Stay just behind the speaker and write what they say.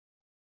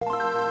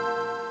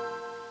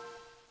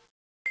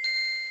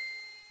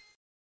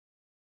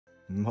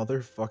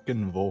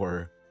Motherfucking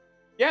vor.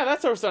 Yeah,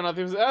 that's our sound.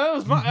 That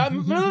was my.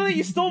 Literally,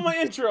 you stole my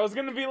intro. I was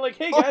gonna be like,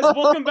 "Hey guys,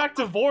 welcome back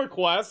to Vor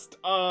Quest."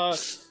 Oh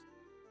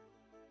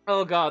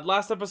god,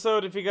 last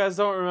episode. If you guys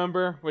don't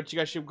remember, which you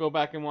guys should go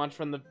back and watch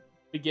from the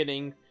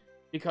beginning,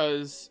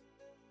 because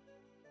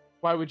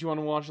why would you want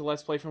to watch a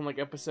Let's Play from like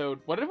episode?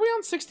 What are we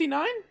on?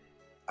 69?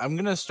 I'm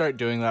gonna start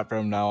doing that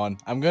from now on.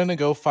 I'm gonna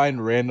go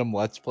find random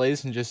Let's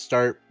Plays and just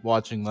start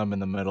watching them in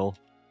the middle.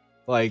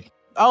 Like,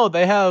 oh,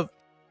 they have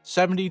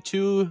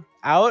 72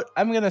 out.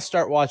 I'm gonna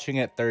start watching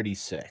at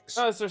 36.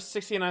 Oh, it's their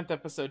 69th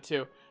episode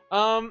too.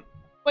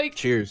 Like,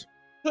 Cheers.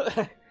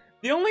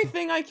 the only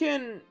thing I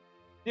can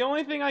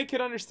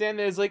understand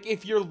is like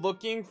if you're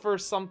looking for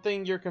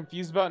something you're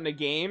confused about in a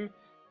game,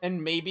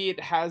 and maybe it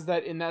has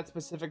that in that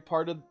specific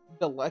part of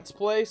the Let's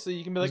Play, so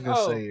you can be like,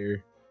 oh, say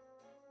you're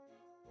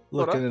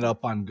looking it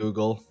up on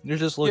Google. You're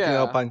just looking it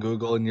up on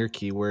Google and your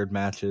keyword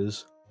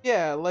matches.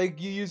 Yeah,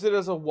 like you use it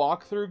as a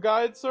walkthrough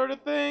guide sort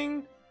of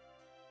thing.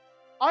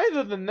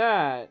 Other than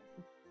that,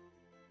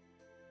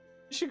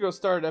 you should go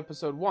start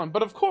episode 1.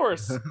 But of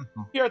course,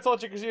 here at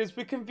Solid Reviews,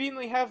 we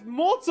conveniently have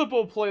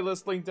multiple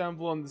playlists linked down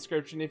below in the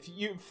description if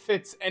you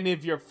fits any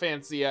of your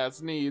fancy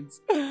ass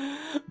needs.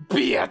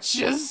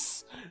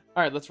 Bitches!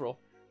 Alright, let's roll.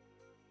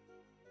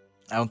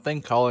 I don't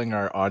think calling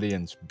our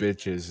audience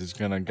bitches is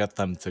gonna get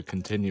them to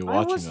continue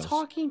watching us. I was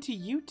talking to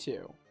you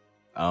two.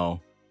 Oh.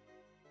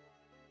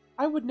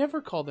 I would never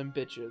call them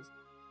bitches.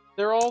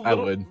 They're all little...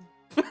 I would.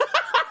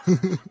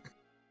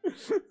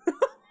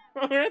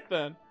 Alright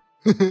then.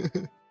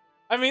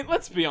 I mean,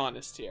 let's be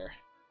honest here.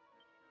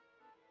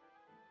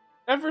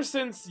 Ever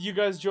since you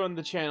guys joined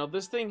the channel,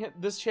 this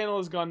channel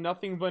has gone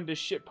nothing but into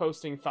shit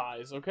posting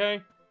thighs,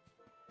 okay?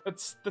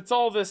 That's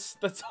all this,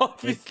 that's all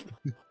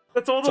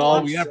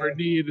we ever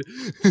need.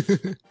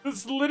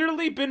 It's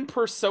literally been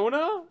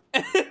Persona,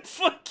 and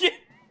fucking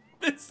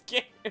this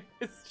game.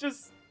 It's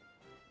just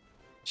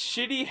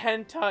shitty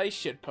hentai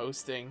shit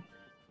posting.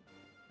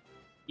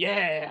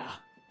 Yeah.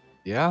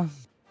 Yeah.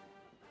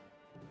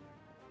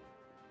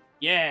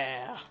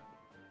 Yeah.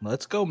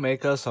 Let's go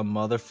make us a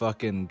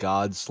motherfucking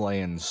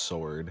god-slaying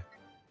sword.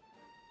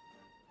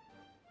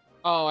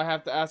 Oh, I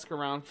have to ask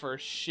around for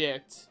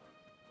shit.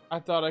 I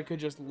thought I could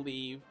just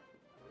leave.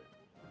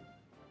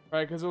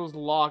 Right, because it was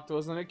locked,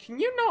 wasn't it? Can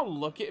you not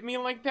look at me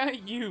like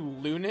that, you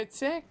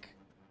lunatic?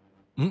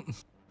 Yeah,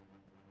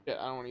 I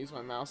don't want to use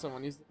my mouse. I want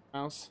to use the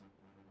mouse.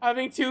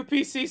 Having 2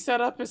 PC set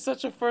up is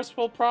such a first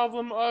world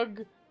problem,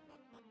 ugh.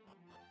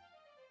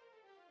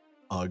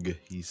 Ugh,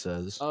 he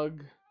says.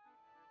 Ugh.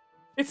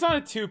 It's not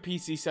a 2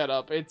 PC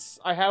setup.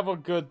 I have a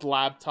good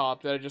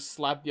laptop that I just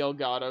slapped the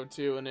Elgato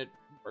to, and it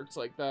works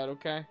like that,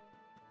 okay?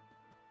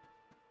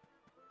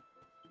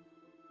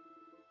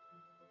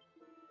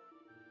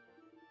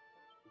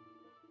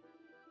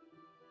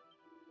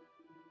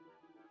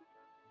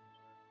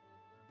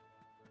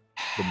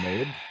 The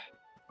maid?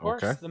 Of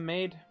course, okay. The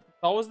maid.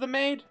 Always the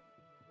maid.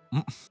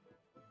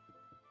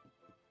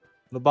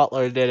 The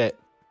butler did it.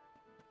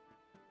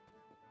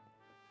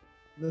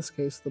 In this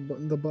case, the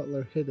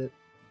butler hit it.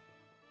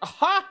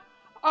 Aha!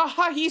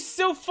 Aha! He's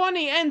so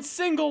funny and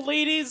single,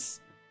 ladies!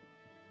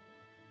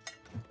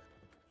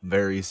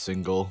 Very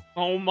single.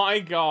 Oh my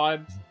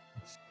god.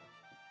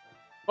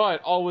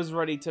 But always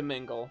ready to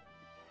mingle.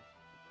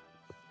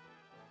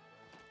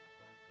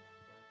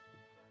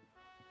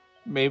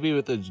 Maybe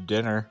with his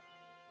dinner.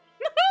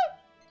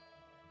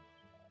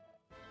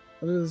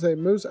 I was gonna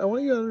say, Moose, I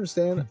want you to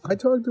understand, I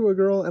talked to a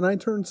girl and I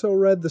turned so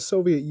red the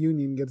Soviet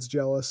Union gets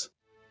jealous.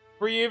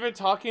 Were you even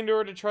talking to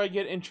her to try to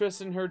get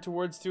interest in her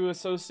towards to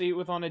associate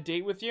with on a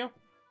date with you?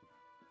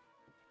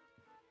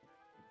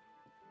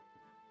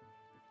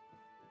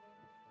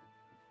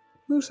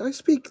 Moose, I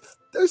speak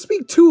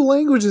 2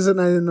 languages and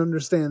I didn't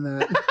understand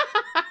that.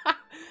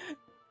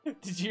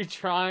 Did you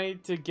try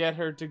to get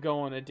her to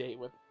go on a date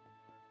with?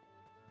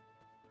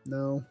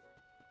 No.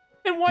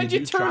 Then why'd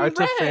you turn red?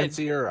 To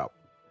fancy her up?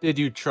 Did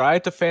you try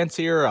to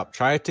fancy her up?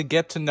 Try to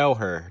get to know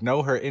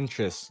her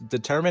interests,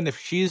 determine if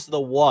she's the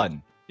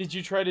one. Did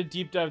you try to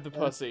deep dive the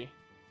pussy?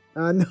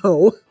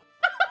 No.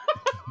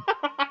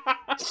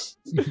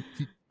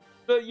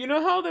 But you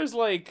know how there's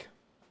like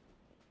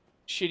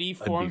shitty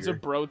forms of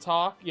bro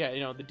talk? Yeah,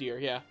 you know, the deer,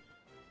 yeah.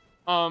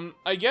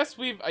 I guess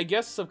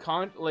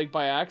like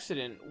by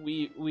accident,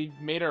 we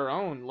made our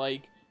own.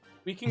 Like,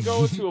 we can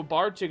go to a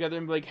bar together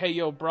and be like, hey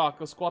yo, Brock,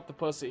 go squat the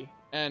pussy.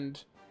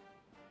 And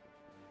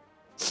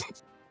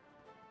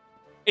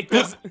it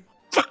goes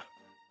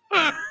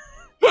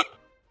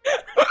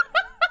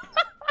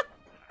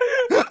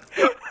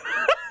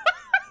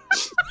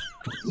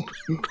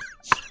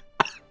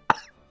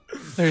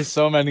There's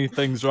so many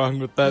things wrong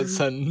with that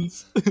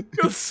sentence.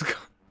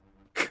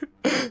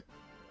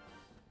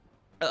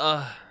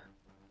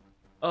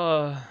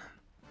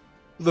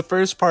 The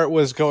first part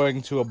was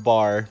going to a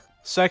bar.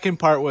 Second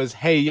part was,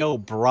 hey yo,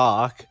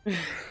 Brock.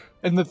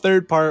 And the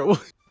third part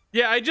was...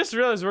 Yeah, I just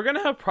realized we're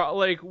gonna have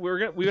we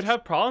would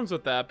have problems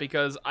with that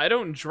because I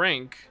don't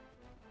drink.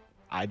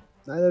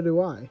 Neither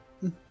do I.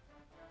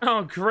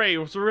 Oh great,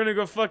 so we're gonna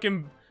go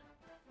fucking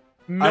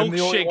I'm the only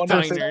Milkshake one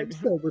diner.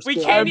 Sober We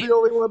squad. can't I'm the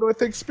only one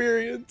with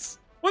experience.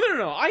 Well,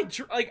 no. I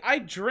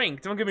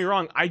drink. Don't get me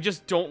wrong. I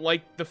just don't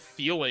like the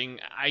feeling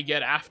I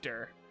get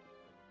after.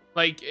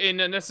 Like, and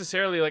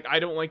necessarily, like, I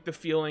don't like the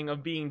feeling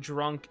of being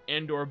drunk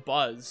and or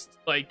buzzed.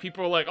 Like,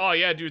 people are like, oh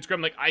yeah, dude, it's great.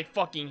 I'm like, I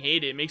fucking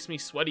hate it. It makes me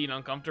sweaty and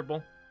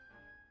uncomfortable.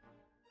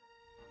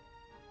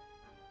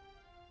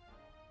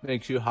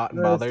 Makes you hot and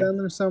All right, it's bothered. down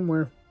there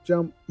somewhere.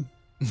 Jump.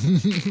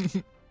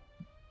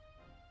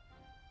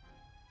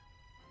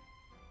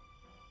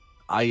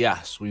 Ah,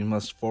 yes, we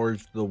must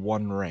forge the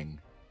one ring.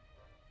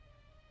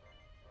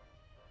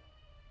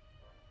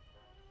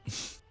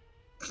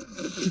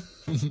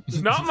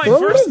 Not my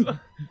Throw it first. in.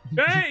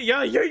 Hey,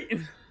 yeah.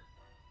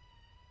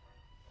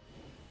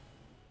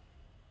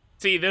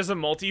 See, there's a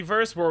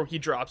multiverse where he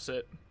drops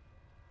it.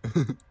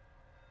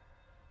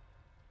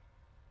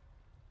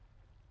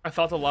 I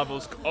thought the lava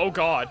was. Oh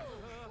god.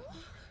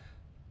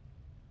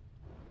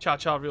 Cha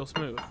real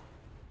smooth.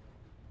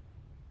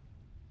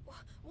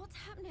 What's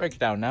happening? Break it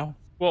down now.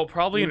 Well,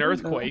 probably an Mhm.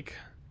 earthquake.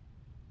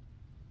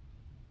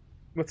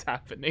 What's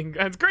happening?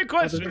 That's a great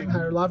Lava's getting question.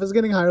 higher. Lava's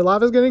getting higher.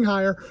 Lava's getting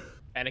higher.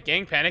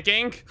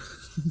 Panicking.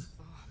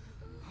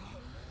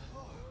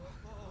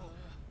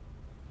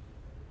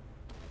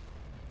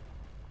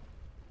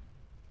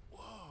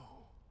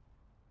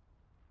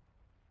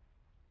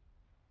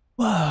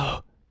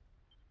 Whoa.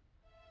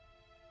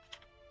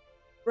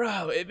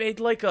 Bro, it made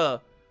like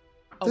a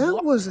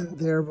That wasn't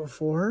there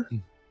before.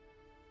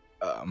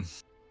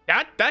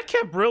 that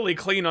kept really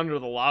clean under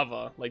the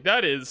lava. Like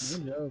that is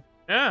Good job.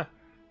 yeah.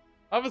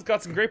 Lava's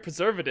got some great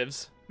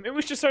preservatives. Maybe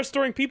we should start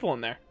storing people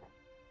in there.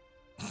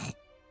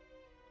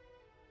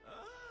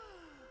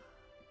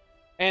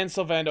 And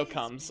Sylvando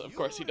comes. Of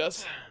course he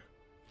does.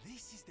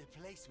 This is the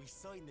place we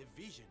saw in the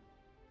vision.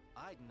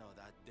 I'd know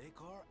that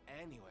decor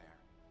anywhere.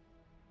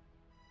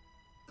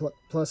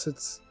 Plus,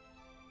 it's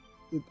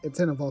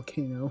in a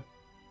volcano.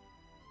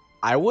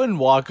 I wouldn't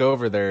walk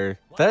over there.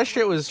 That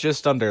shit was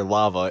just under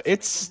lava.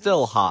 It's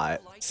still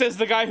hot. Says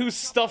the guy who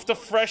stuffed a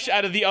fresh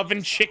out of the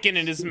oven chicken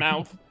in his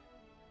mouth.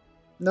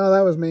 No,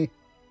 that was me.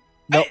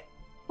 Nope.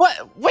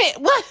 What? Wait,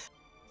 what?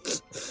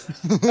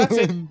 That's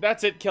it.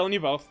 That's it. Killing you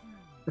both.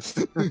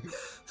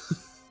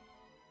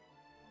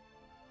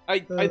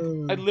 I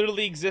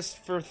literally exist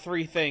for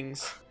 3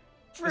 things.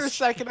 For a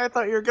second, I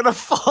thought you were gonna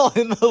fall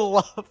in the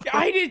lava.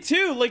 I did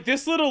too. Like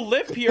this little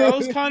lip here, I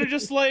was kind of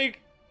just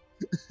like,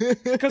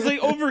 because like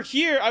over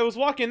here, I was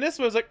walking this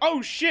way. I was like,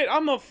 oh shit,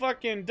 I'm gonna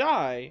fucking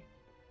die.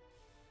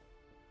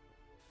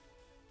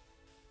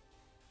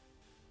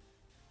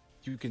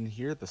 You can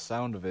hear the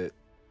sound of it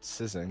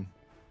sizzing.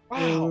 Wait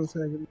 1 Wow.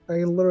 second. I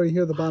can literally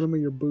hear the bottom of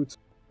your boots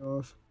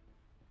off.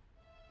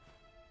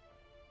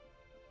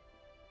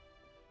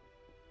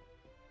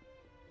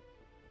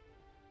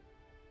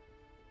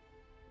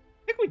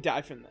 I think we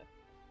die from that.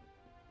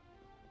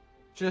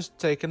 Just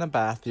taking a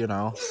bath, you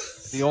know.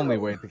 The only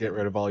way to get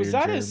rid of all Was your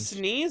that a germs.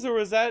 sneeze or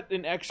was that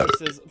an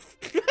exorcism?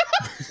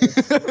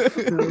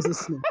 That was a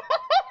snake.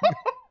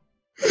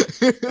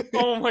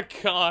 Oh my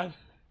god.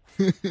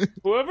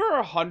 Whoever our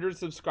 100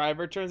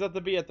 subscriber turns out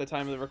to be at the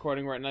time of the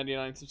recording, we're at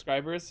 99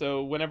 subscribers.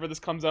 So whenever this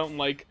comes out in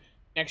like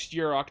next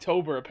year,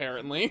 October,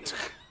 apparently.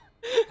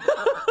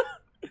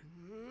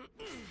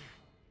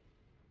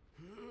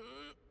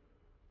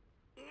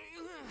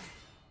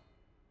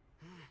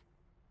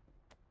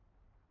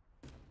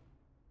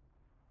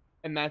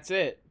 And that's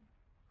it.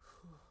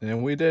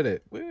 And we did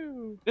it.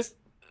 Woo. This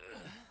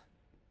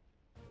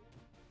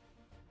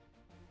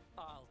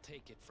I'll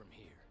take it from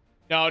here.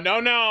 no.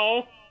 No.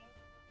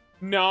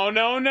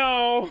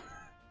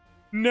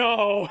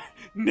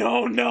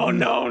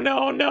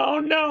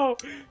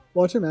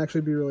 Watch him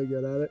actually be really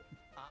good at it.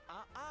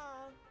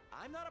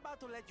 I'm not about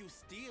to let you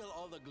steal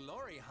all the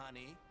glory,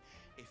 honey.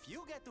 If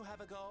you get to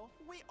have a go,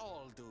 we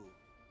all do.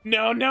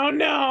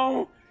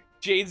 No.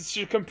 Jade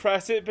should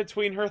compress it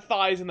between her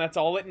thighs, and that's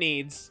all it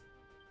needs.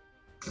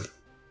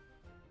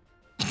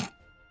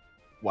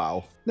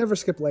 Wow. Never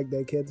skip leg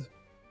day, kids.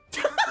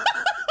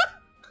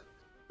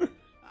 Aye.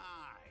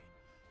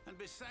 And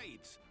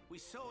besides, we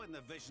saw in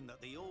the vision that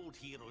the old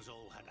heroes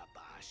all had a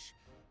bash.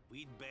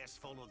 We'd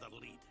best follow their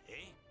lead,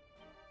 eh?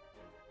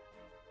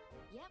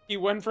 Yep. He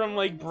went from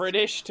like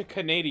British to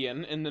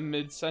Canadian in the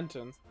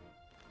mid-sentence.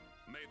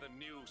 May the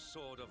new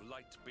sword of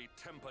light be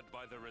tempered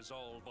by the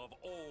resolve of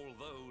all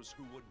those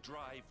who would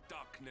drive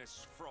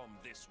darkness from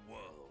this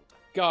world.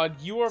 God,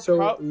 you are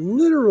So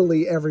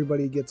literally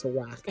everybody gets a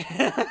whack.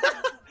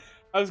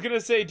 I was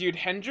gonna say, dude,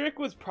 Hendrik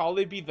would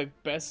probably be the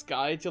best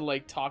guy to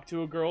like talk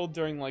to a girl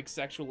during like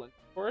sexual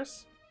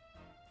intercourse.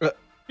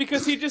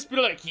 Because he'd just be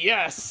like,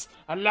 yes,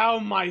 allow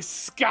my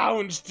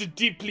scourge to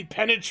deeply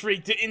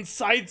penetrate the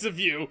insides of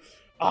you.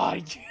 Ah,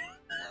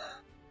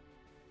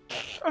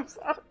 I'm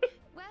sorry.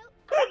 Well,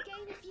 I'm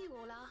game if you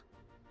all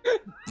are.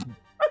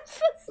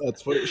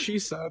 That's what she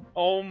said.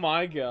 Oh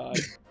my god.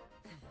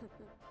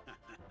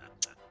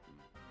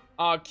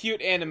 Ah,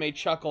 cute anime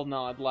chuckle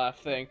nod laugh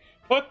thing.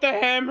 Put the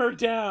hammer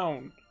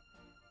down!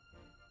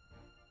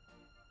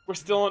 We're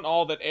still in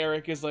all that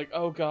Eric is like,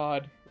 oh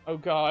god, Oh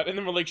god, and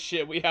then we're like,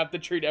 shit, we have to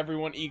treat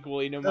everyone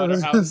equally, no I matter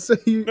was how. gonna say,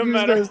 you no just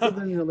matter gotta how- sit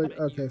there and you're like,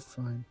 okay,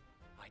 fine.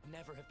 I'd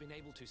never have been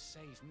able to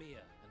save Mia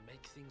and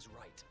make things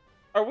right.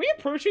 Are we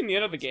approaching the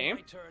end of the It's game?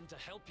 my turn to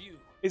help you.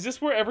 Is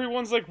this where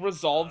everyone's like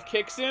resolve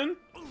kicks in?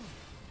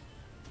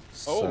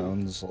 Oh.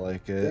 Sounds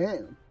like it.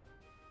 Damn.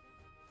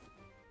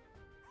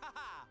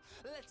 Haha!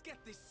 Let's get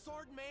this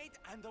sword made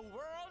and the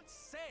world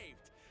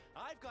saved.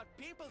 I've got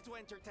people to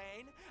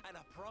entertain and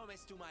a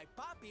promise to my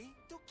papi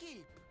to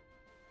keep.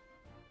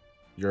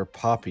 You're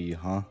Poppy,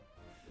 huh?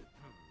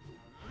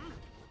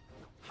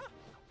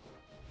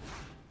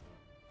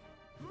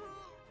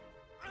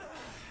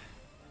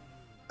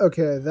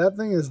 Okay, that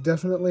thing is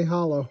definitely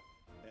hollow.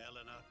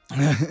 Eleanor,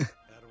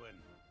 Erwin,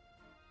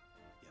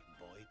 your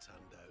boy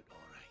turned out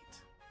all right.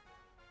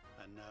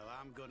 And now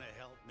I'm gonna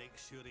help make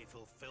sure he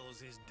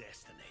fulfills his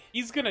destiny.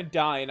 He's gonna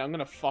die and I'm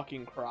gonna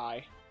fucking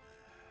cry.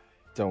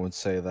 Don't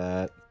say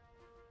that.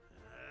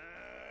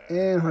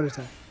 And heart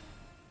attack.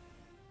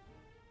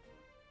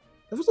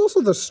 That was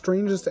also the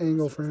strangest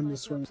angle for him to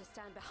swing. To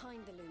stand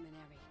behind the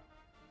luminary.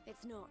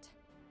 It's not.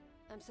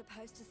 I'm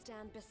supposed to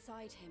stand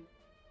beside him.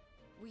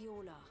 We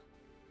all are.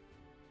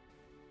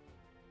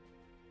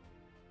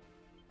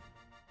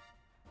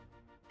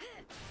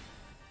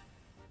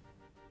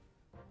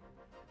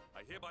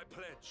 I hereby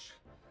pledge,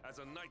 as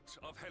a knight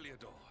of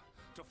Heliodor,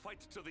 to fight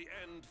to the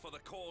end for the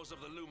cause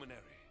of the Luminary.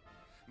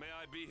 May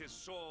I be his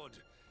sword,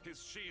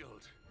 his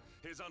shield,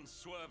 his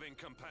unswerving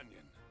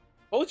companion.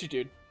 Told you,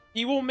 dude.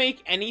 He will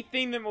make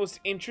anything the most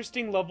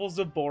interesting levels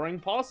of boring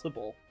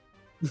possible.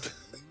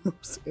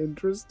 Most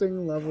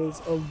interesting levels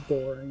of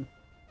boring.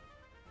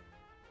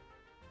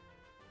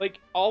 Like,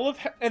 all of...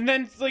 And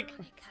then, it's like...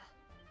 Monica,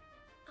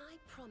 I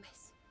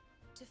promise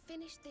to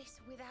finish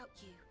this without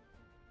you.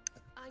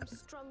 I'm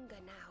stronger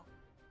now,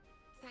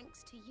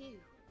 thanks to you.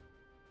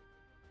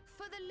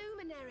 For the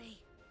luminary.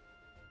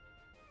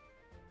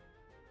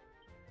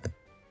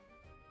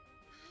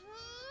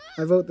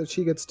 I vote that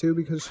she gets 2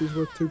 because she's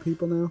with 2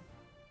 people now.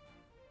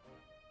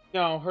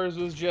 No, hers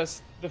was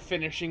just the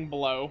finishing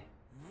blow.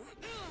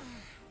 I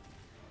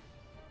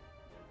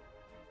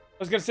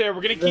was gonna say, we're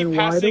gonna keep Then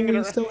why do passing it we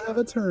around still have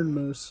a turn,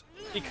 Moose?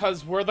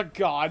 because we're the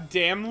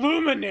goddamn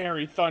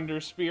luminary, Thunder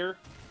Spear.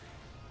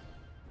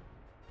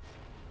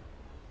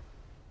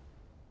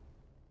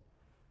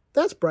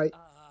 That's bright.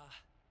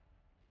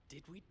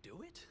 Did we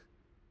do it?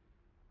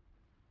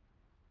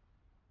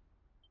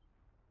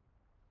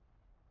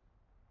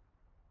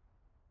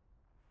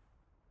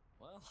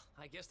 Well,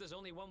 I guess there's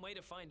only one way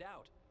to find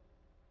out.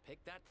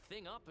 Pick that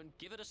thing up and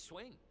give it a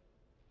swing.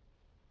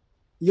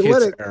 You Kids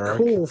let it Eric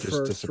cool just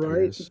first,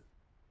 disappears.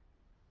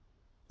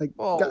 right? Like,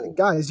 Whoa.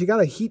 guys, you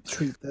gotta heat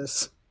treat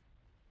this.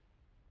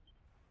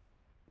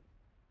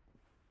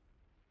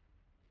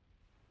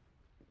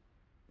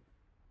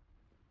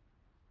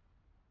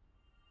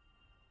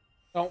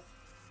 Oh.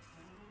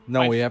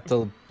 No, My we f- have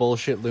to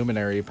bullshit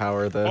luminary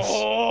power this.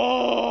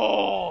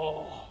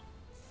 Oh!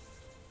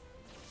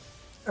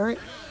 Alright,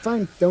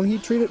 fine. Don't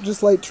heat treat it,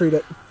 just light treat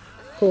it.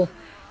 Cool.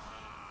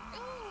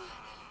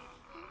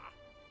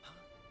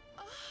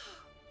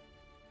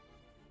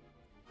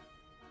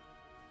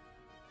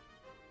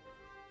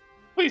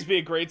 Please be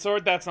a great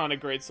sword. That's not a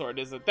great sword,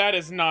 is it? That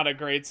is not a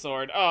great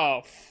sword.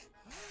 Oh,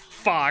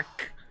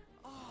 fuck.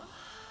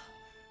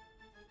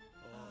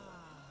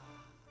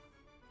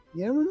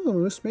 You never know,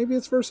 Moose. Maybe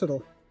it's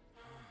versatile.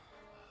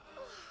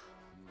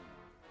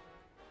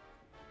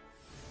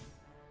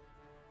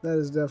 That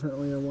is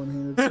definitely a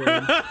one-handed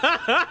sword.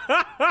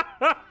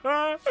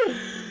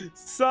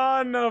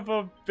 Son of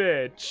a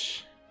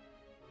bitch.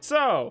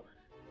 So,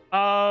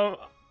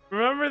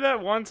 remember that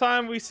one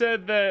time we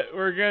said that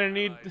we're gonna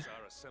need Allies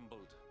are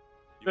assembled.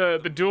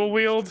 the dual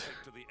wield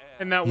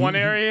in that one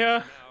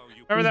area?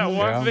 Remember that one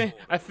Yeah. thing?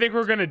 I think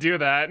we're gonna do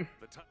that.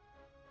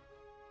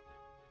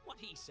 What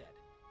he said.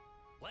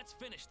 Let's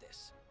finish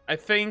this. I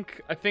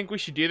think we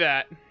should do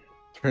that.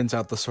 Turns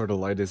out the Sword of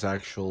Light is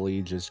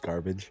actually just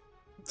garbage.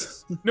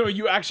 No,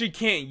 you actually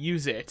can't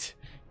use it.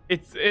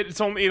 It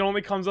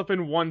only comes up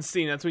in one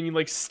scene. That's when you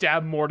like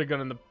stab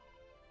Mordegun in the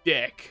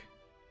dick.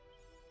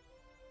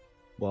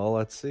 Well,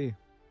 let's see.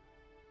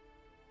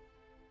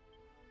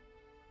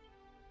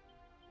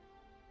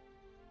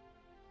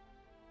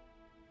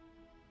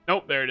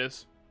 Nope, there it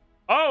is.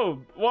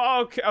 Oh,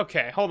 well,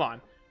 okay, hold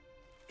on.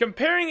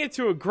 Comparing it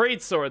to a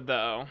greatsword,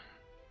 though.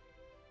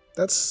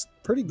 That's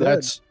pretty good.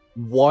 That's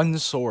one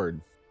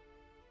sword.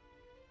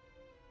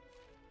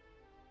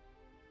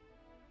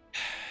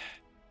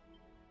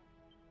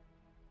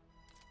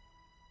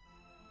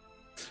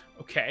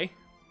 Okay.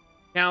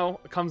 Now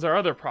comes our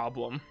other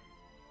problem.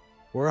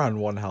 We're on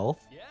 1 health.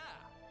 Yeah.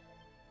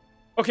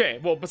 Okay,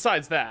 well,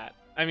 besides that,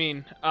 I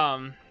mean,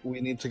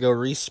 We need to go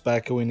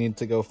respec and we need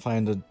to go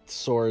find a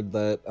sword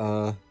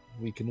that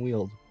we can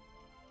wield.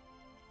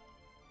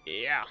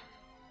 yeah.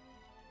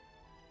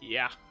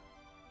 Yeah.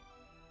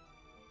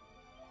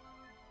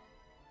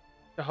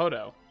 The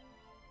Hodo.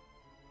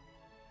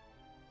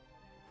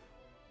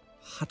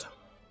 Hot.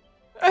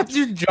 As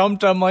you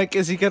jumped, I'm like,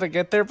 is he gonna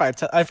get there by?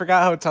 I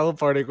forgot how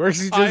teleporting works.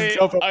 He just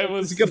jumped. I Is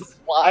was he gonna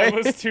fly? I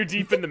was too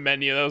deep in the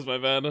menu. That was my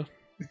bad.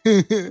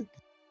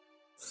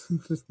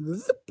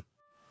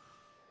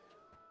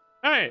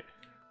 All right.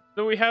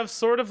 So we have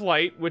Sword of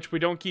Light, which we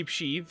don't keep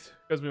sheathed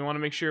because we want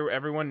to make sure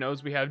everyone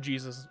knows we have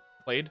Jesus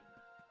Blade.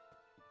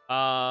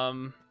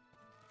 Right.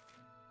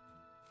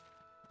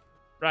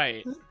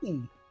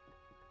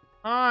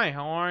 Hi,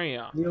 how are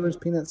you? Dealer's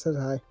Peanut said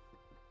hi.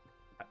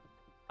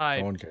 Hi.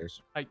 No one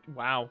cares.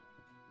 Wow.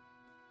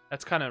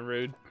 That's kind of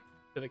rude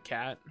to the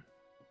cat.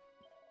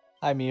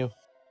 Hi, Mew.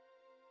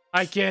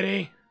 Hi,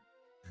 kitty.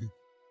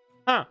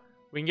 Huh.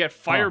 We can get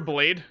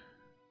Fireblade.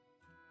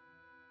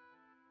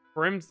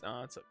 Brims.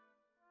 Oh, that's a.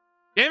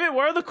 Damn it!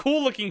 Where are the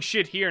cool looking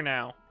shit here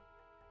now?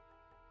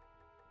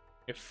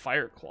 Get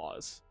Fire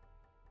Claws.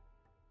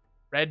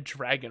 Red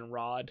Dragon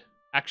Rod.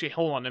 Actually,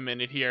 hold on a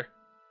minute here.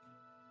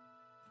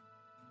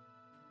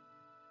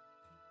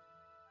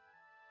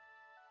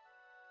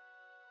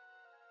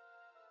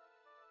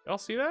 Y'all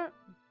see that?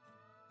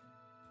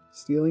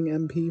 Stealing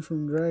MP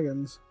from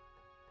dragons.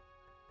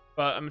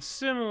 But I'm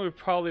assuming we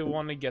probably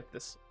want to get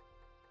this.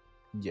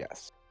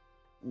 Yes.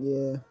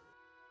 Yeah.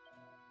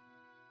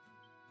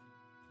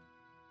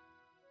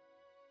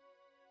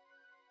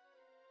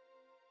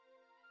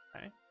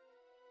 Okay.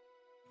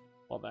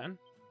 Well then,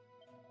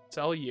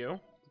 sell you.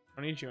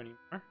 Don't need you anymore.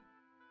 We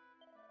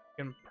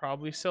can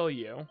probably sell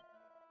you.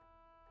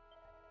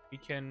 We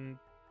can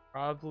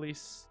probably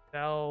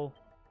sell.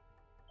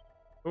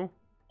 Who?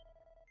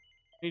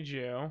 Need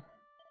you.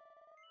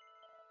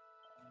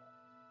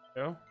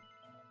 You.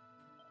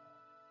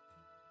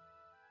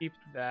 Keep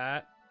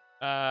that.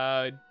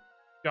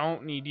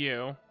 Don't need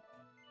you.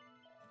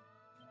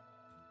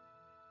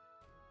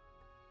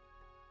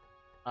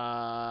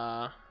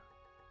 Yeah,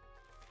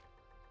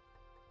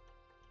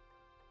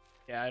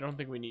 I don't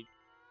think we need.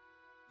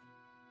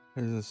 I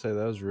was gonna say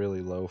that was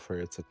really low for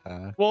its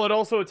attack. Well, it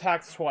also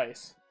attacks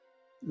twice.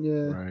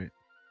 Yeah. Right.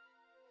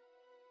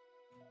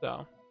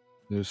 So.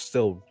 It was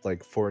still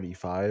like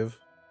 45.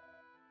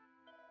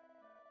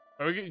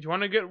 Do you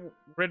want to get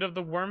rid of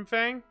the Worm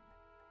Fang?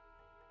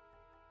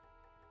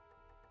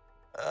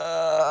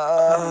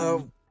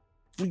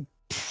 We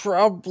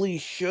probably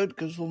should,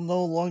 because we'll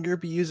no longer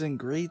be using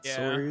great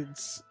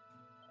swords.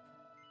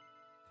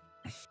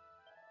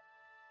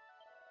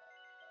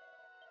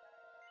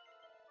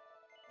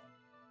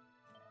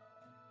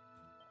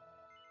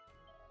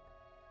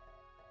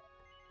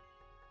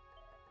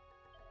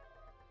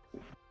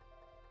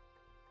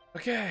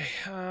 Okay,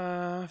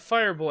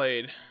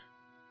 Fireblade.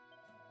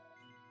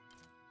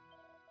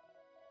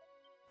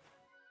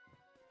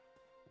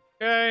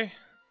 Okay.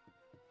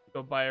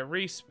 Go buy a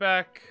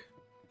respec.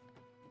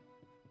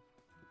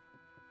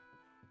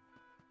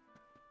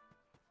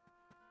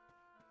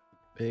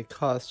 It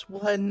costs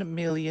 $1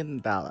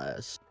 million.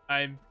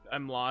 I'm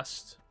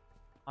lost.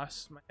 My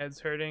head's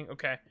hurting.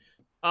 Okay.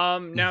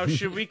 Now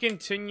should we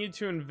continue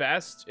to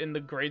invest in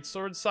the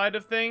greatsword side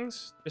of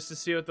things just to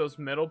see what those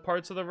middle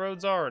parts of the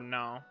roads are, or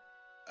no?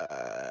 I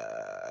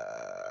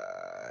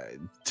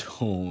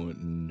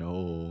don't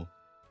know.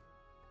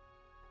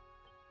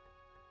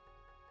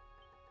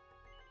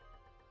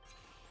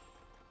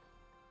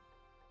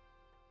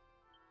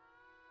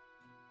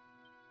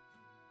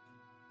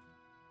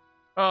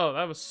 Oh,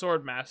 that was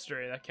sword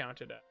mastery. That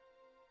counted it.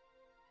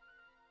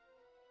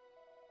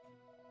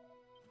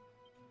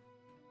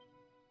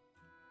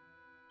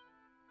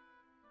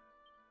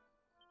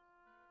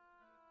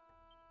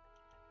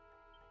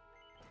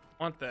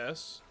 Want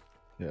this?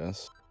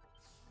 Yes.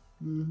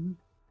 Mm-hmm.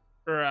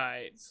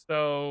 Right.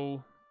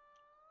 So,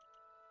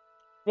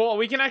 well,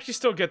 we can actually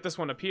still get this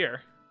one up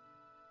here.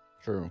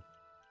 True.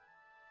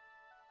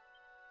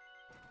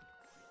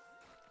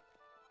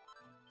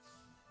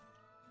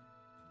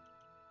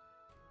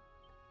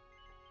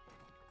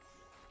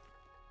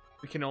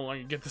 We can no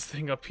longer get this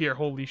thing up here.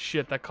 Holy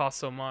shit, that costs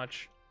so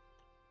much.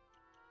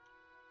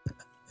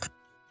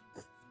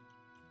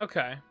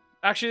 Okay.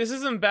 Actually, this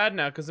isn't bad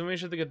now, because then we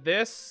should get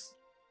this,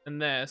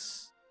 and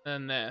this,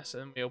 and this,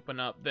 and then we open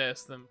up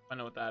this, then I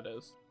know what that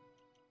is.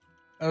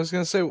 I was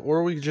gonna say,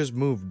 or we could just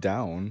move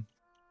down.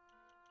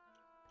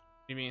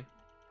 What do you mean?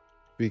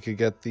 We could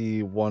get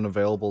the one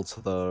available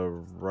to the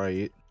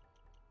right.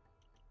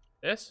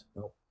 This?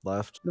 Nope.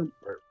 Left. Nope.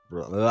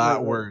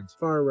 That word.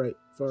 Far right.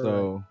 Far right.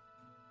 So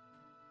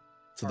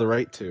to the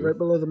right too. Right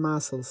below the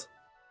muscles.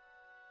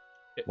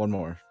 One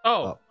more.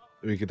 Oh. Up.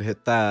 We could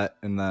hit that,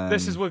 and then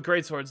This is with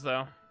greatswords,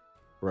 though.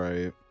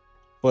 Right.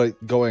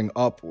 But going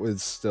up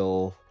is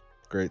still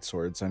great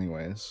swords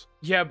anyways.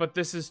 Yeah, but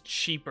this is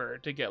cheaper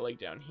to get, like,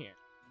 down here.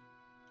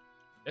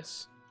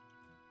 This?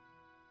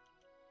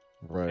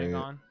 Right. Hang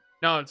on.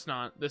 No, it's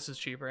not. This is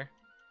cheaper.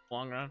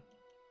 Long run.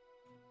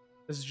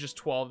 This is just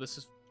 12. This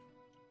is...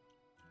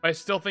 I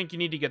still think you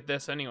need to get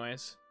this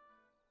anyways.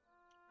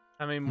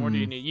 How many more do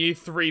you need? You need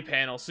 3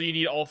 panels, so you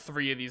need all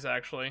 3 of these,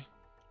 actually.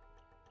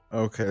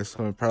 Okay,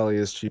 so it probably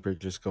is cheaper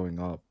just going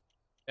up.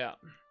 Yeah.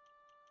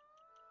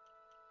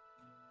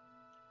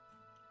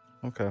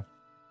 Okay.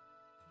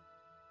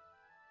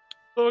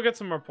 So we'll get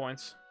some more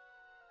points.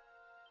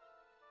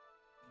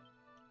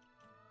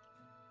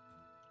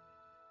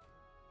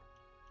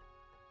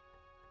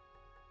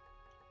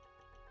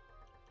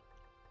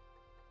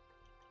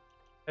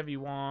 Heavy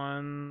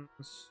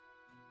ones.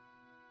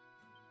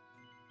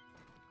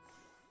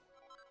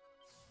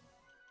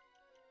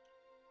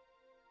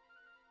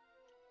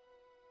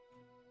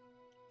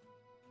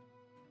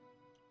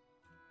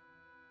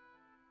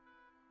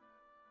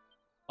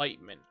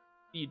 Lightman.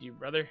 Feed you,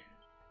 brother.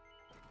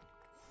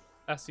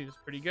 That seed is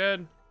pretty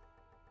good.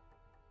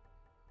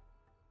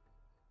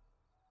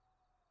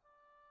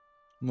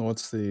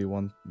 What's the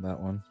one? That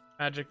one.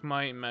 Magic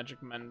Might and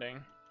Magic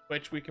Mending.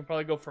 Which we can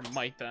probably go for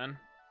Might then.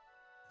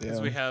 Because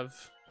Yeah. we have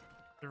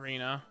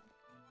Serena.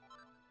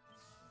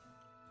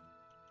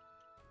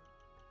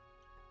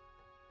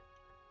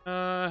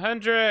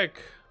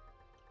 Hendrik!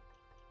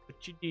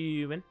 What you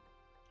doing?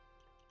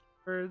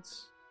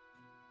 Birds.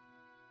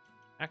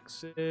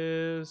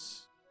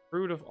 Axes.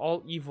 Root of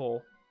all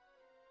evil.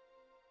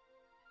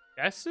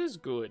 This is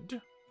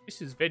good.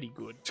 This is very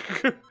good.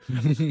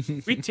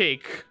 We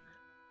take.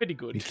 Very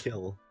good. We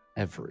kill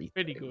everything.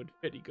 Very good.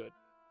 Very good.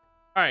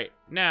 Alright,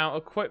 now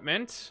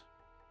equipment.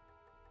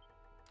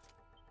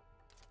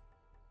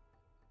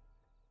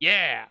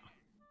 Yeah!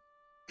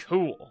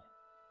 Cool.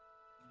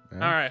 Yeah.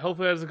 Alright,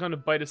 hopefully that doesn't come to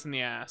bite us in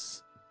the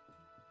ass.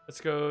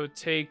 Let's go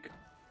take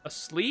a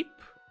sleep.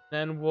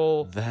 Then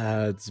we'll...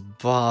 That's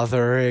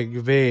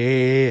bothering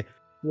me.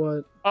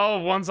 What? Oh,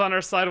 one's on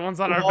our side, one's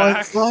on our One's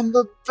back. on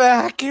the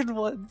back and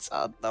one's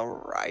on the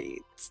right.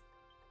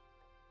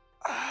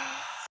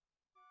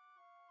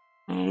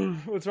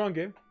 What's wrong,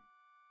 Gabe?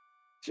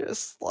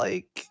 Just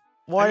like,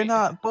 why mean-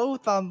 not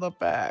both on the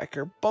back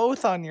or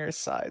both on your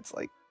sides?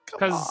 Like,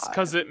 come on.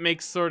 Because it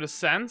makes sort of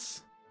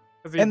sense.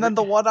 'Cause they And then re-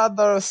 the one on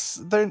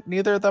the,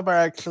 neither of them are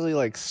actually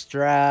like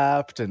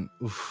strapped and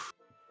oof.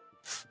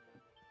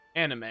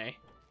 anime.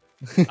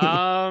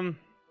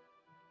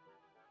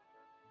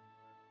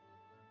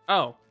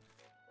 Oh.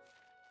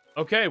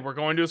 Okay, we're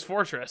going to his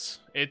fortress.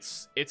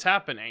 It's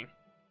happening.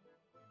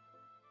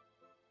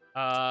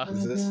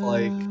 Is this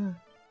like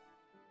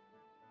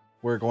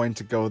we're going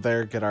to go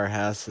there, get our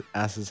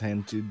asses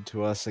handed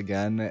to us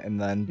again, and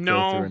then go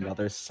No. through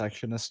another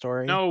section of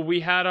story? No, we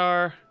had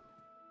our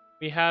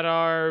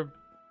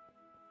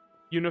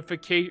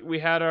unification. We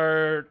had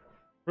our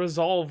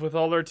resolve with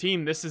all our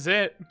team. This is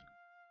it.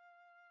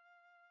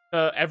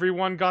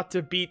 Everyone got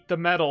to beat the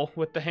metal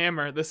with the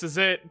hammer. This is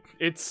it.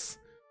 It's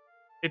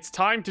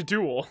time to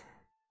duel.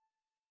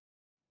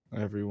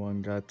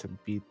 Everyone got to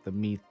beat the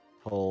meat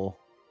pole.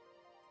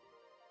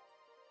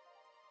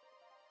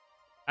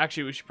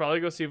 Actually, we should probably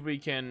go see if we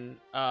can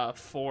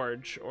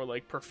forge or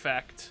like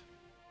perfect.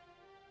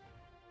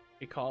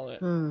 We call it.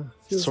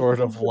 Feels Sort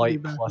good of to be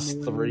light back in plus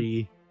the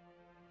ring. 3.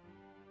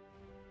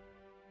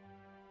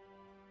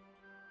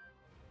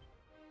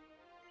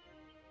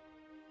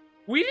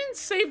 We didn't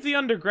save the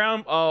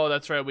underground. Oh,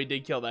 that's right. We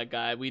did kill that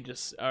guy. We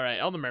just. All right.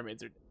 All the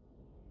mermaids are.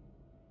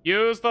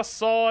 Use the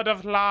sword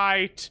of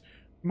light.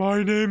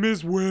 My name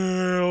is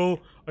Will.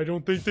 I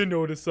don't think they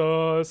notice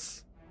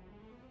us.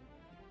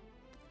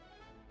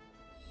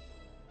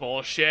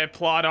 Bullshit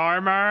plot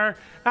armor.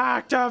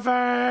 Activate.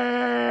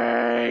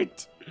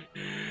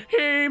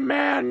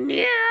 He-Man.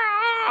 Yeah.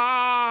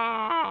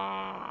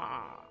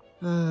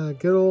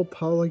 Good old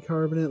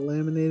polycarbonate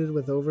laminated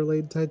with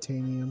overlaid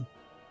titanium.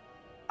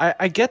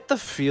 I get the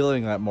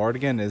feeling that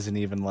Mortigan isn't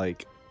even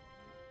like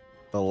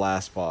the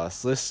last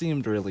boss. This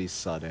seemed really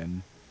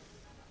sudden.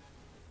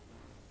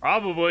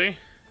 Probably.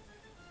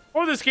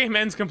 Or this game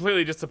ends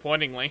completely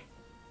disappointingly.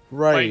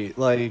 Right,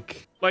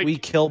 like like- we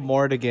kill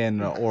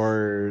Mortigan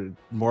or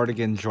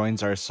Mortigan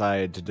joins our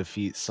side to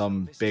defeat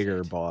some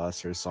bigger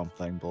boss or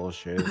something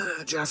bullshit.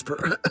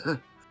 Jasper.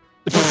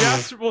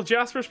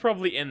 Jasper's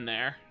probably in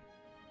there.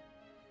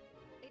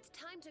 It's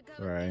time to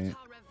go Right. and get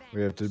our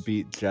We have to revenge.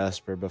 beat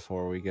Jasper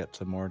before we get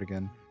to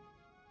Mortigan.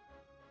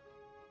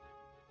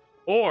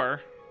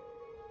 Or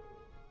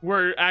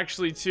we're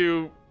actually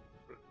too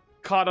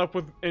caught up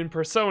with in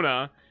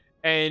Persona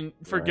and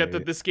forget that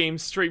Right. this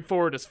game's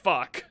straightforward as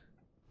fuck.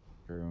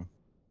 True.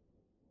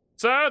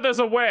 Sir, there's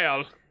a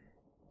whale.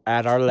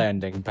 At our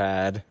landing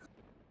pad.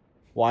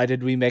 Why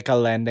did we make a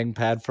landing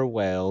pad for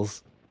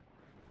whales?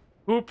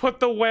 Who put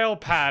the whale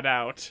pad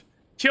out?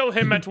 Kill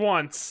him at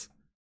once.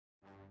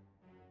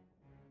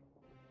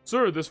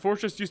 Sir, this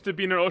fortress used to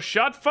be in... Oh,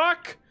 shut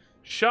fuck!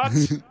 Shut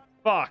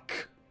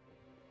fuck.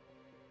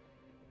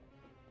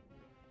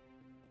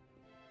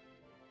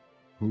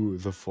 Ooh,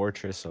 the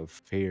Fortress of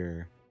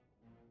Fear.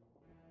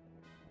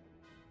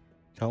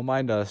 Don't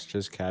mind us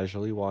just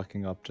casually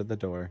walking up to the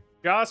door.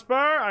 Jasper,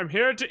 I'm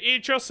here to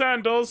eat your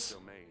sandals.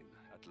 Domain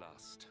at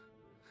last.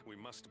 We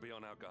must be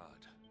on our guard.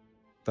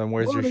 Then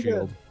where's your Mortigan.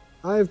 shield?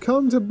 I've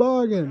come to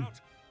bargain.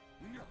 Out.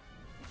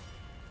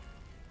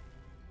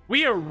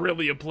 We are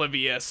really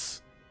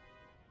oblivious.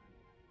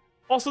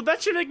 Also,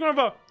 that should make more of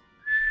a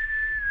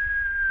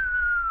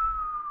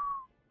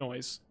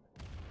noise.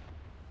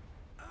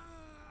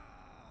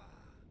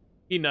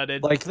 He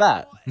nutted. Like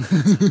that.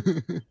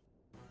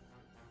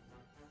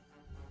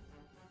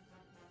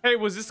 Hey,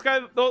 was this guy?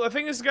 I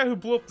think this is the guy who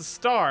blew up the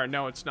star.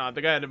 No, it's not.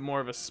 The guy had more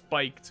of a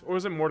spiked, or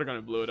was it Mordegon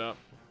who blew it up?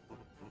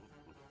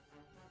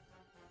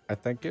 I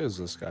think it was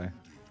this guy.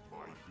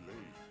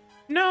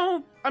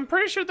 No, I'm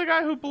pretty sure the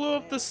guy who blew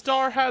up the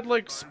star had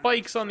like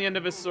spikes on the end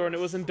of his sword, and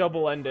it wasn't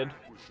double-ended.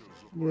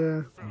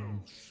 Yeah.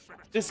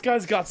 This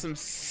guy's got some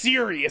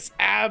serious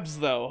abs,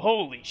 though.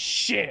 Holy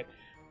shit!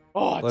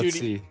 Oh, Let's dude,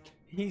 see.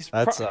 he's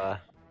That's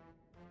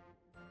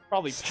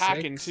probably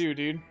packing too,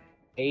 dude.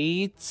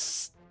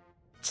 8,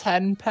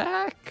 10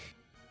 pack,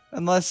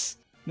 unless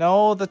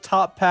no, the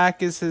top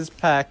pack is his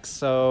pec,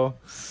 so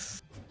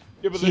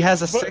Yeah, but he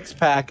has a 6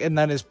 pack, and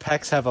then his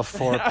pecs have a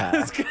 4 I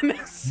was pack.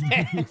 gonna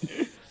say.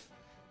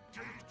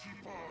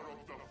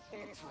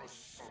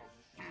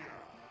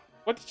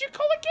 What did you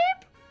call it,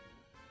 Gabe?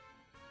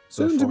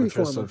 Soon to be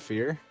Fortress former. of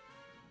Fear.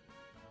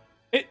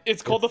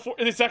 It's called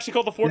It's actually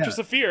called the Fortress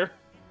of Fear.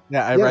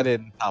 Yeah, I read it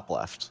in top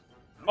left.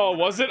 Oh,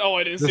 was it? Oh,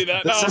 I didn't see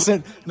that. This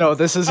No.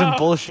 this isn't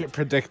bullshit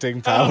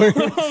predicting power.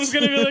 I was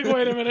gonna be like,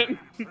 wait a minute.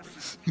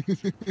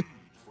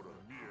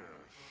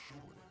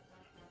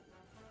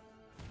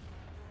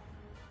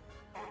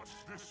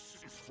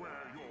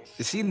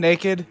 Is he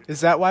naked?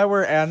 Is that why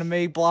we're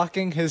anime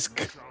blocking his?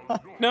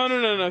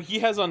 No. He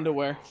has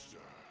underwear.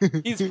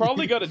 He's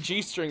probably got a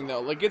G-string though.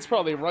 Like it's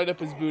probably right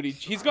up his booty.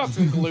 He's got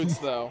some glutes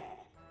though.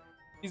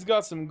 He's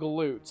got some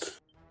glutes.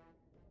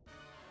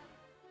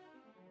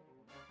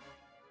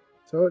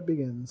 So it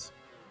begins.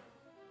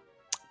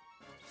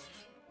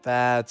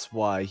 That's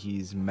why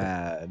he's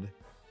mad.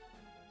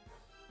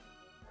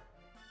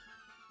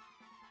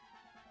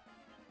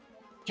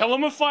 Kill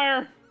him with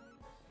fire.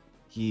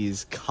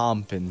 He's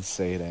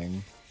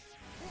compensating.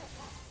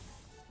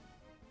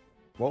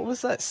 What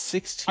was that?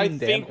 16 I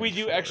damage think we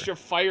do for? extra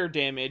fire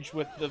damage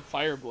with the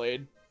fire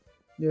blade.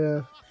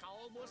 Yeah. I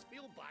almost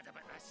feel bad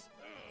about this.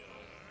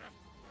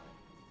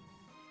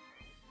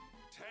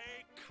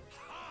 Take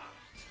heart.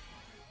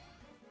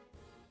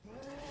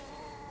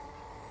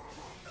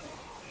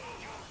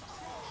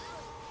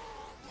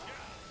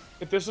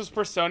 If this was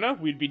Persona,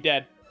 we'd be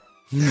dead.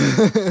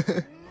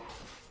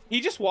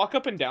 He just walk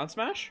up and down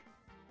smash?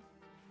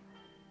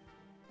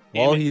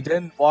 Well, Damn it. he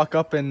didn't walk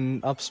up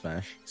and up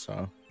smash,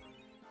 so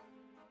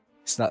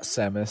it's not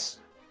Samus.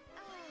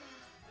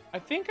 I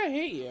think I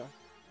hate you.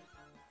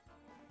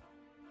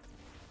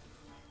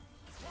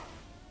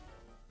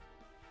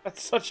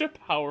 That's such a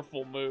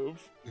powerful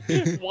move.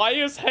 Why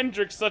is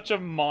Hendrik such a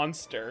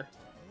monster?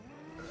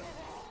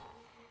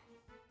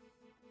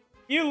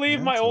 You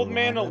leave my That's a old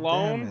man lot of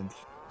alone? damage.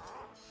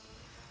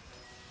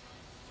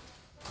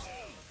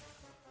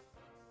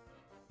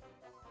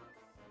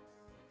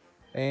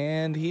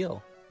 And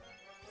heal.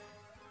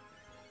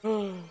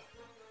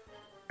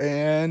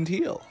 And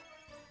heal.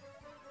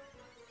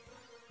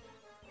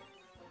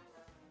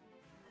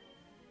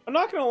 I'm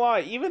not gonna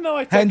lie, even though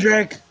I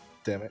Hendrik!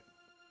 Damn it.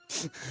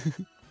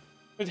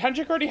 But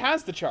Hendrik already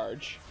has the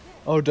charge.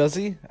 Oh, does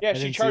he? Yeah, I she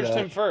didn't see charged that.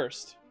 him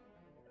first.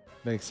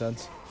 Makes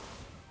sense.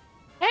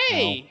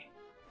 Hey!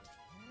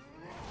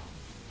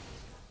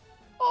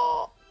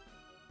 Oh.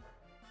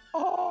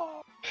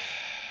 Oh.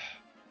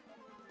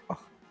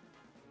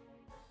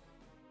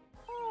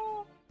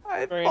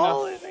 I've Fair enough.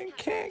 fallen and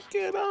can't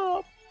get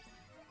up.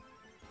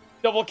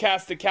 Double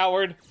cast it,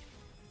 coward.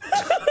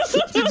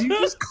 Did you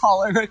just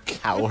call her a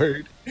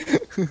coward?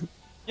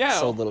 Yeah.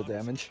 So little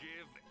damage.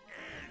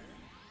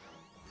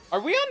 Are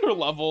we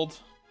underleveled?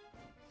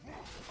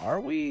 Are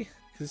we?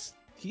 Because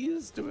he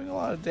is doing a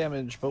lot of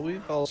damage, but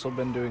we've also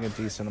been doing a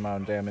decent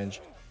amount of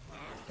damage.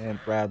 And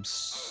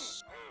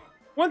grabs.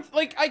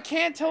 I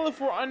can't tell if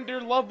we're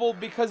underleveled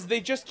because they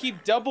just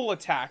keep double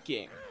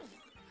attacking.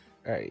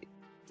 Alright.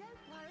 Don't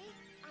worry,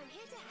 I'm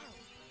here to help.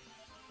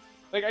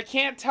 Like, I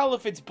can't tell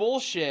if it's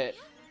bullshit.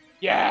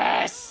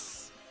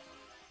 Yes!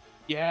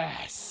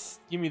 Yes!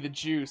 Give me the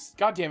juice.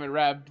 God damn it,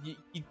 Rab.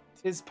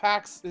 His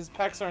packs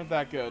aren't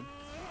that good.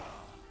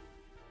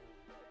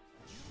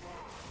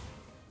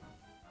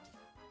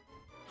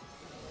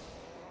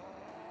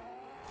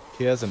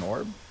 He has an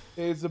orb?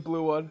 It's the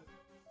blue one.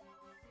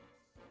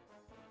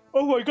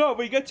 Oh my god,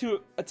 we get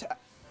to attack.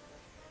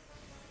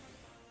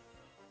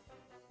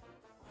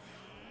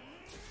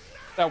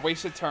 That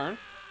wasted turn?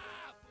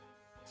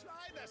 Try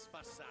this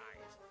for size.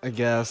 I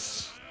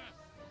guess.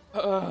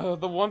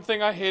 The one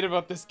thing I hate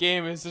about this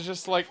game is it's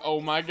just like, oh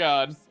my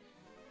god.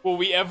 Will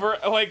we ever,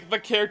 like, the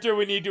character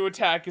we need to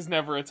attack is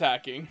never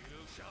attacking. You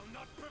shall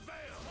not prevail.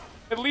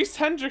 At least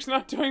Hendrik's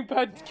not doing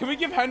bad. Can we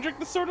give Hendrik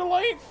the Sword of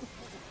Light?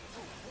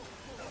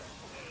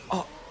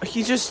 Oh,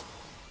 he just.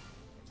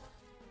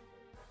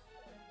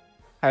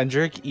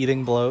 Hendrik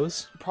eating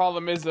blows.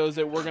 Problem is, though, is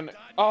that we're gonna...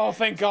 Oh,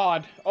 thank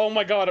god. Oh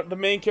my god, the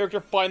main character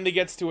finally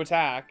gets to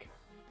attack.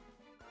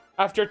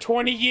 After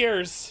 20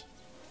 years.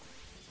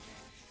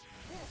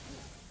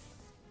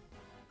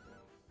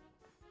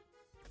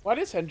 Why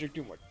does Hendrik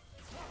do more?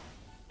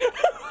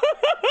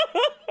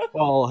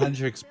 Well,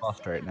 Hendrik's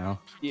buffed right now.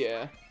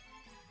 Yeah.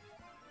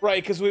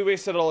 Right, because we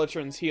wasted all our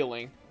turns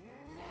healing.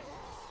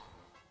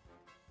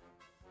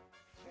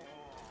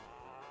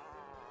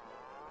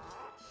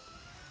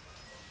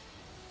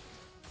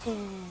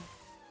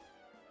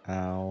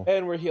 Ow.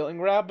 And we're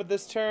healing Rabbit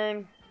this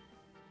turn.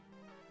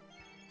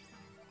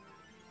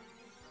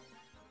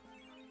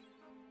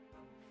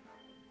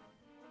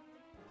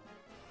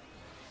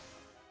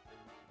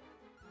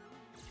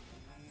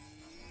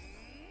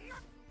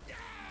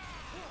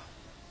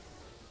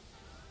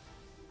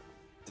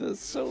 Does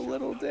so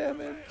little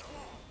damage.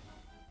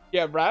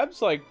 Yeah,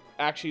 Rab's like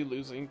actually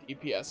losing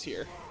DPS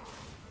here.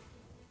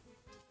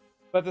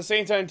 But at the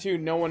same time too,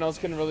 no one else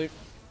can really...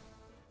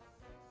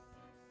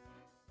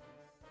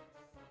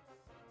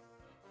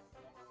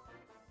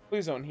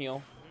 Please don't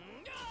heal.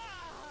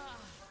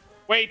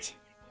 Wait!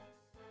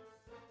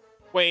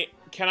 Wait,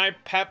 can I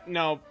pep?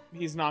 No,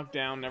 he's knocked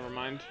down, never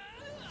mind.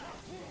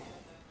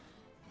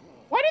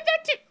 Why did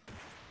that do...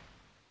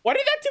 Why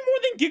did that do more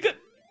than Giga...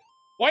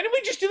 Why did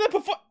we just do that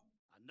before?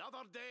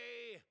 Another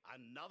day,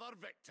 another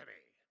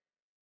victory.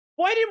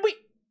 Why did we...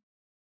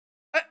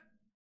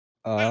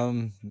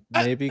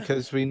 Maybe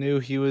because we knew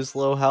he was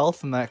low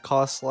health and that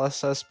costs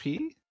less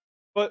SP?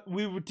 But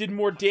we did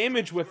more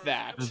damage with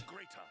that.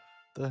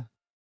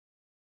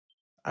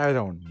 I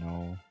don't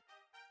know.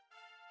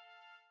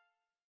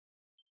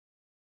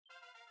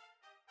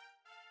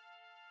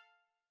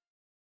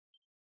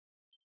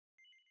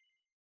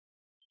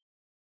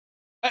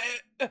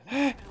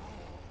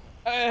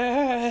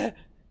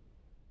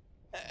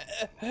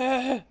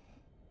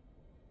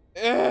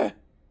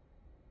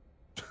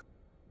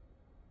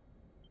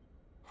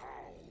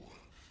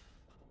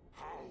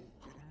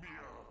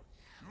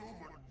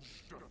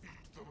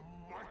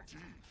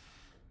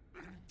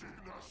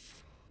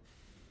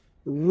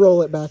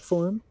 Roll it back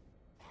for him.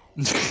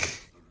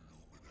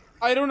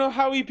 I don't know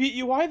how he beat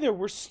you either.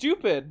 We're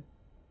stupid.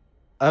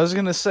 I was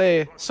gonna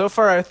say, so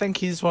far I think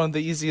he's one of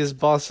the easiest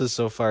bosses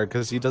so far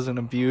because he doesn't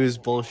abuse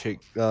bullshit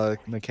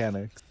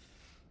mechanics.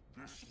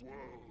 This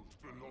world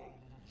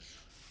belongs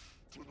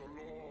to the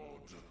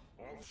Lord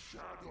of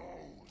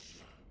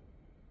Shadows.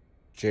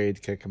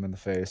 Jade, kick him in the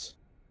face.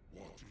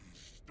 What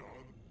is done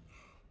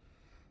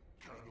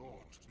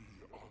cannot be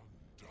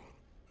undone.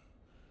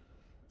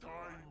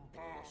 Time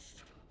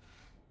past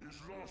is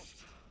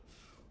lost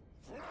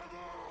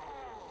forever.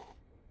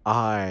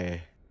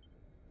 I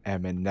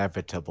am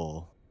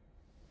inevitable.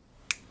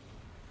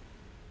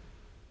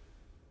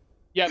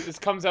 Yeah, this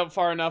comes out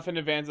far enough in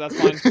advance, that's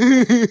fine.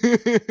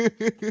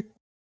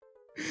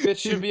 It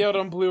should be out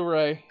on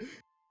Blu-ray.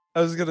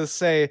 I was gonna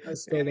say, I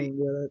still don't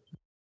get it.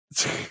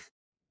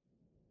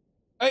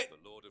 The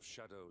Lord of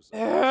Shadows.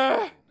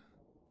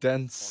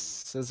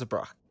 dense as a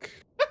Brock.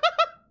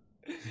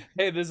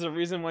 Hey, there's a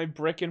reason why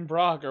Brick and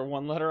Brock are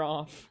one letter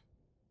off.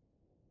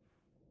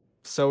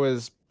 So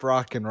is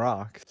Brock and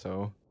Rock,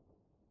 so...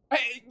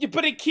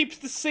 But it keeps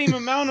the same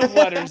amount of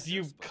letters,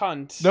 you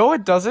cunt. No,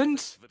 it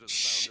doesn't.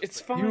 Shh,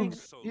 it's fine.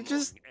 You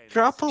just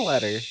drop a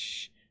letter.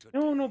 Shh.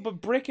 No,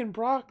 but Brick and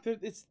Brock,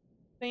 it's the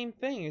same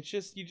thing. It's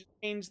just, you just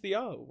change the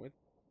O.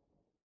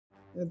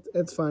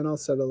 It's fine, I'll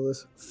settle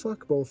this.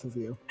 Fuck both of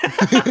you.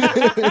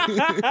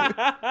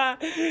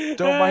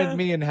 Don't mind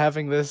me in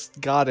having this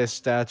goddess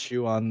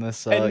statue on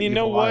this and you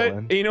know evil what?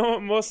 island. You know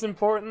what, most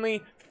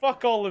importantly?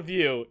 Fuck all of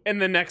you in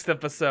the next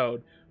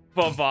episode.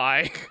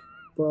 Bye-bye.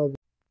 Well,